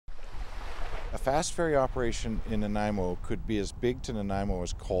A fast ferry operation in Nanaimo could be as big to Nanaimo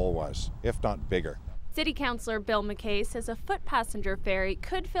as coal was, if not bigger. City Councillor Bill McKay says a foot passenger ferry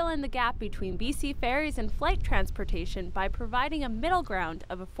could fill in the gap between BC ferries and flight transportation by providing a middle ground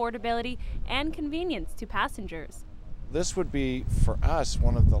of affordability and convenience to passengers. This would be, for us,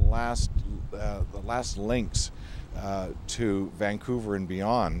 one of the last links to Vancouver and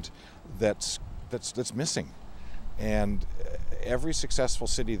beyond that's missing. And every successful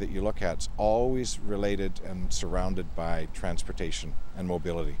city that you look at is always related and surrounded by transportation and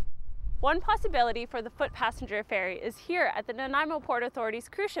mobility. One possibility for the foot passenger ferry is here at the Nanaimo Port Authority's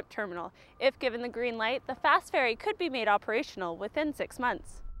cruise ship terminal. If given the green light, the fast ferry could be made operational within 6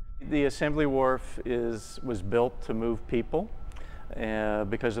 months. The assembly wharf was built to move people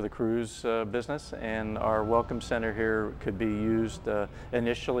because of the cruise business, and our welcome center here could be used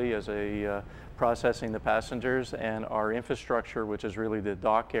initially as a processing the passengers, and our infrastructure, which is really the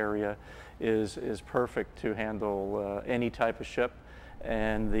dock area, is perfect to handle any type of ship.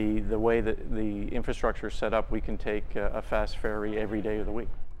 And the way that the infrastructure is set up, we can take a fast ferry every day of the week.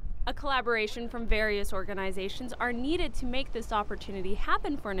 A collaboration from various organizations are needed to make this opportunity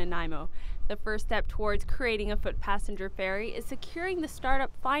happen for Nanaimo. The first step towards creating a foot passenger ferry is securing the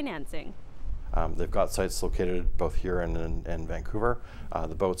startup financing. They've got sites located both here and in Vancouver.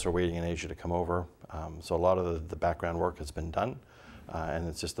 The boats are waiting in Asia to come over. So a lot of the background work has been done, and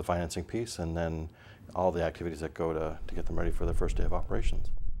it's just the financing piece and then all the activities that go to get them ready for their first day of operations.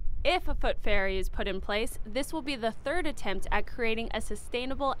 If a foot ferry is put in place, this will be the third attempt at creating a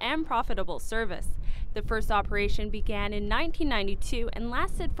sustainable and profitable service. The first operation began in 1992 and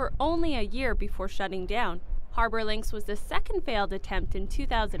lasted for only a year before shutting down. Harbour Links was the second failed attempt in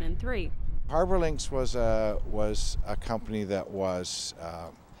 2003. Harbour Links was a company that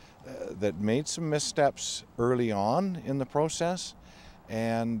that made some missteps early on in the process,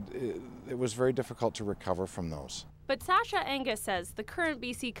 and it was very difficult to recover from those. But Sasha Angus says the current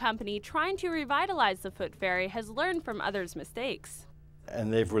BC company trying to revitalize the foot ferry has learned from others' mistakes.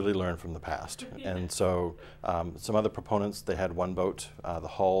 And they've really learned from the past. And so some other proponents, they had one boat. The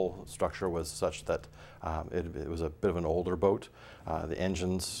hull structure was such that it was a bit of an older boat. The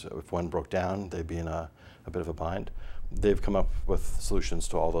engines, if one broke down, they'd be in a bit of a bind. They've come up with solutions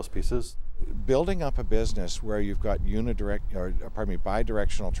to all those pieces. Building up a business where you've got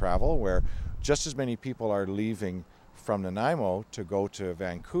bi-directional travel, where just as many people are leaving from Nanaimo to go to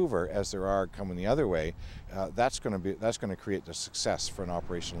Vancouver as there are coming the other way, that's going to create the success for an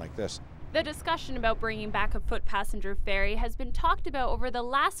operation like this. The discussion about bringing back a foot passenger ferry has been talked about over the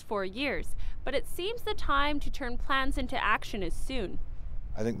last 4 years, but it seems the time to turn plans into action is soon.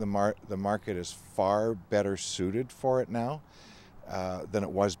 I think the market is far better suited for it now than it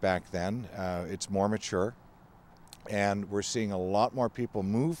was back then. It's more mature, and we're seeing a lot more people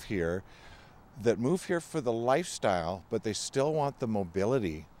move here for the lifestyle, but they still want the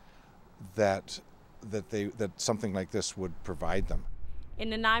mobility that something like this would provide them. In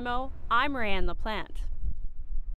Nanaimo, I'm Marianne LaPlante.